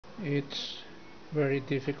It's very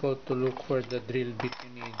difficult to look for the drill bit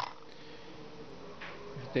you need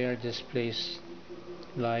if they are just placed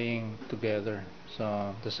lying together.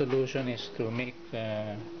 So the solution is to make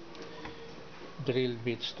drill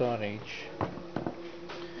bit storage.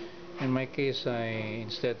 In my case,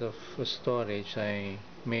 instead of a storage, I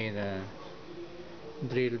made a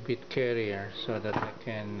drill bit carrier so that I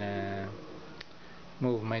can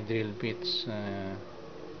move my drill bits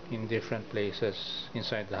in different places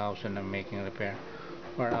inside the house when I'm making repair,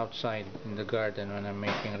 or outside in the garden when I'm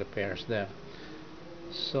making repairs there.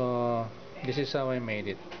 So this is how I made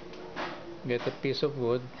it. Get a piece of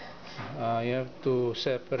wood. You have to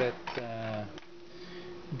separate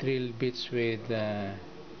drill bits with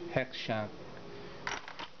hex shank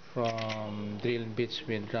from drill bits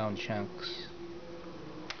with round shanks.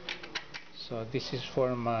 So this is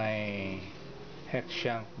for my hex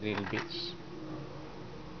shank drill bits,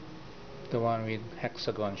 the one with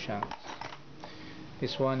hexagon shanks.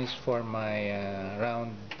 This one is for my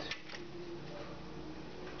round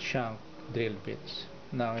shank drill bits.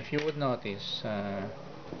 Now if you would notice,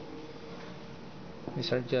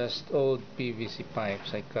 these are just old PVC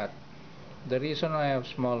pipes I cut. The reason I have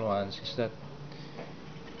small ones is that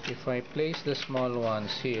if I place the small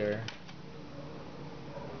ones here,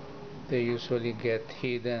 they usually get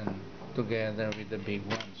hidden together with the big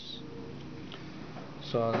ones.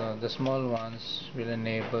 So the small ones will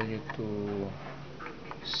enable you to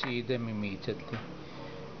see them immediately.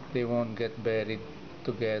 They won't get buried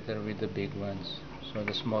together with the big ones. So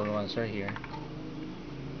the small ones are here.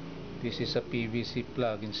 This is a PVC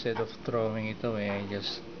plug. Instead of throwing it away, I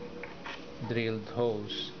just drilled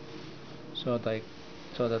holes so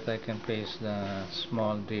that I can place the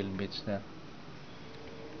small drill bits there.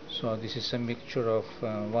 So this is a mixture of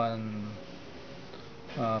one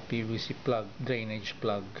PVC plug, drainage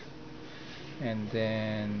plug, and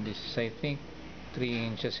then this is, I think, 3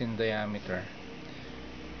 inches in diameter,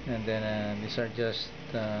 and then these are just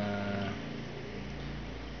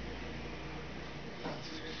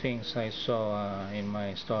things I saw in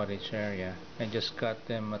my storage area. I just cut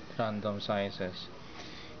them at random sizes.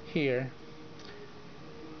 Here,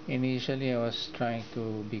 initially I was trying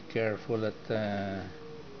to be careful at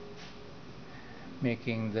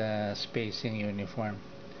making the spacing uniform,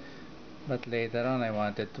 but later on I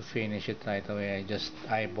wanted to finish it right away. I just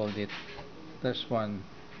eyeballed it. There's one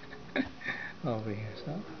over here.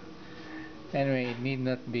 So anyway, it need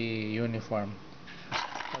not be uniform.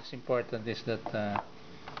 What's important is that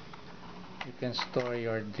you can store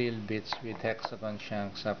your drill bits with hexagon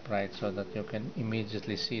shanks upright so that you can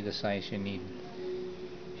immediately see the size you need.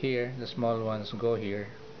 Here, the small ones go here,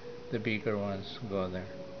 the bigger ones go there.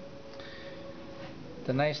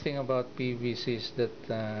 The nice thing about PVC is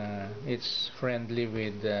that it's friendly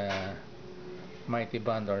with Mighty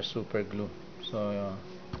Bond or super glue. So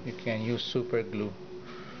you can use super glue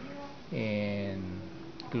in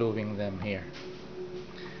gluing them here.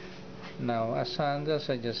 Now as handles,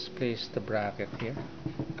 I just place the bracket here.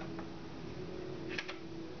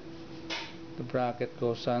 The bracket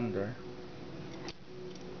goes under.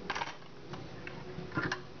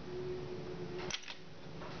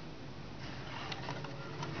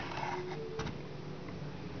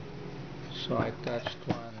 So I attached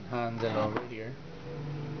one handle over here,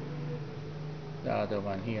 the other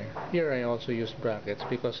one here. Here I also use brackets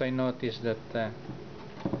because I noticed that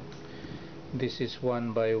this is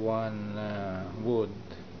 1x1 wood.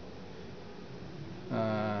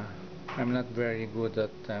 I'm not very good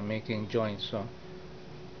at making joints, so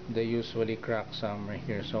they usually crack somewhere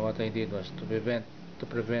here. So what I did was to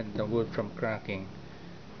prevent the wood from cracking,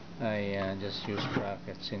 I just use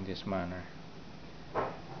brackets in this manner.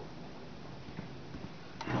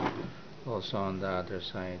 Also on the other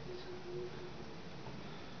side.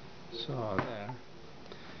 So there,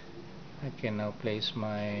 I can now place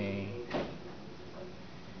my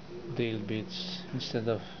drill bits. Instead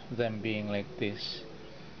of them being like this,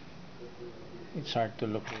 it's hard to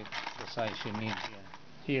locate the size you need here.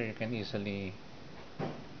 Here you can easily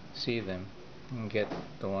see them and get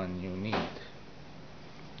the one you need.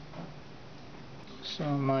 So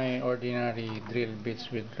my ordinary drill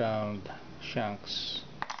bits with round shanks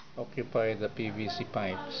occupy the PVC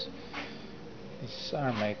pipes. These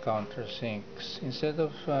are my countersinks. Instead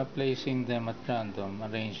of placing them at random,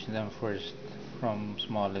 arrange them first from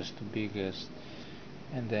smallest to biggest,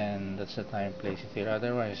 and then that's the time place it here.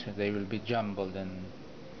 Otherwise they will be jumbled and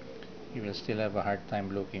you will still have a hard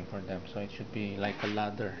time looking for them. So it should be like a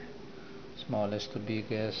ladder, smallest to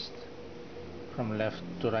biggest, from left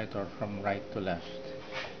to right or from right to left.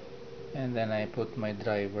 And then I put my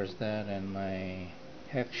drivers there and my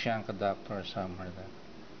hex shank adapter somewhere there.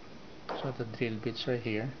 So the drill bits are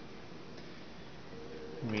here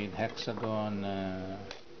with hexagon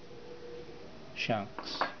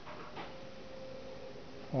shanks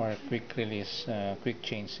for quick release, quick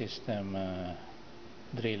change system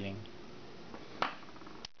drilling.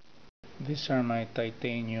 These are my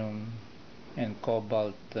titanium and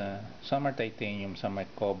cobalt. Some are titanium, some are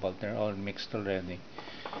cobalt. They're all mixed already.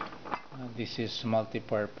 This is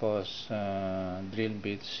multi-purpose drill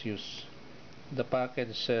bits. The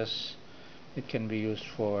package says it can be used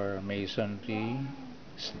for masonry,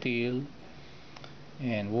 steel,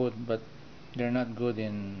 and wood, but they're not good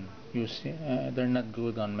in using. They're not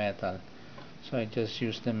good on metal, so I just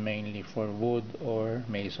use them mainly for wood or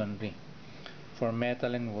masonry. For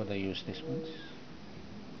metal and wood, I use these ones.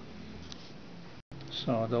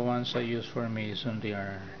 So the ones I use for masonry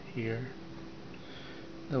are here.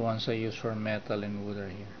 The ones I use for metal and wood are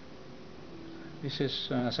here. This is,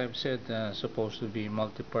 as I've said, supposed to be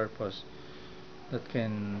multi-purpose, that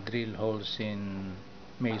can drill holes in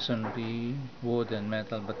masonry, wood, and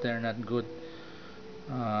metal, but they're not good.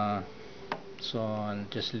 So I'll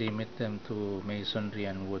just limit them to masonry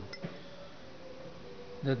and wood.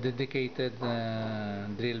 The dedicated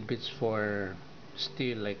drill bits for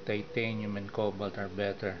steel, like titanium and cobalt, are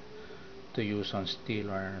better to use on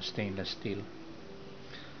steel or stainless steel.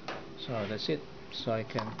 So that's it. So I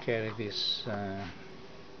can carry this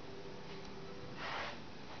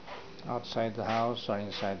outside the house or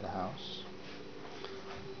inside the house,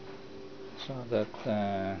 so that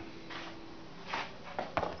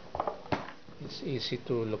it's easy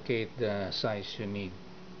to locate the size you need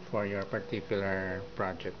for your particular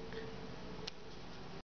project.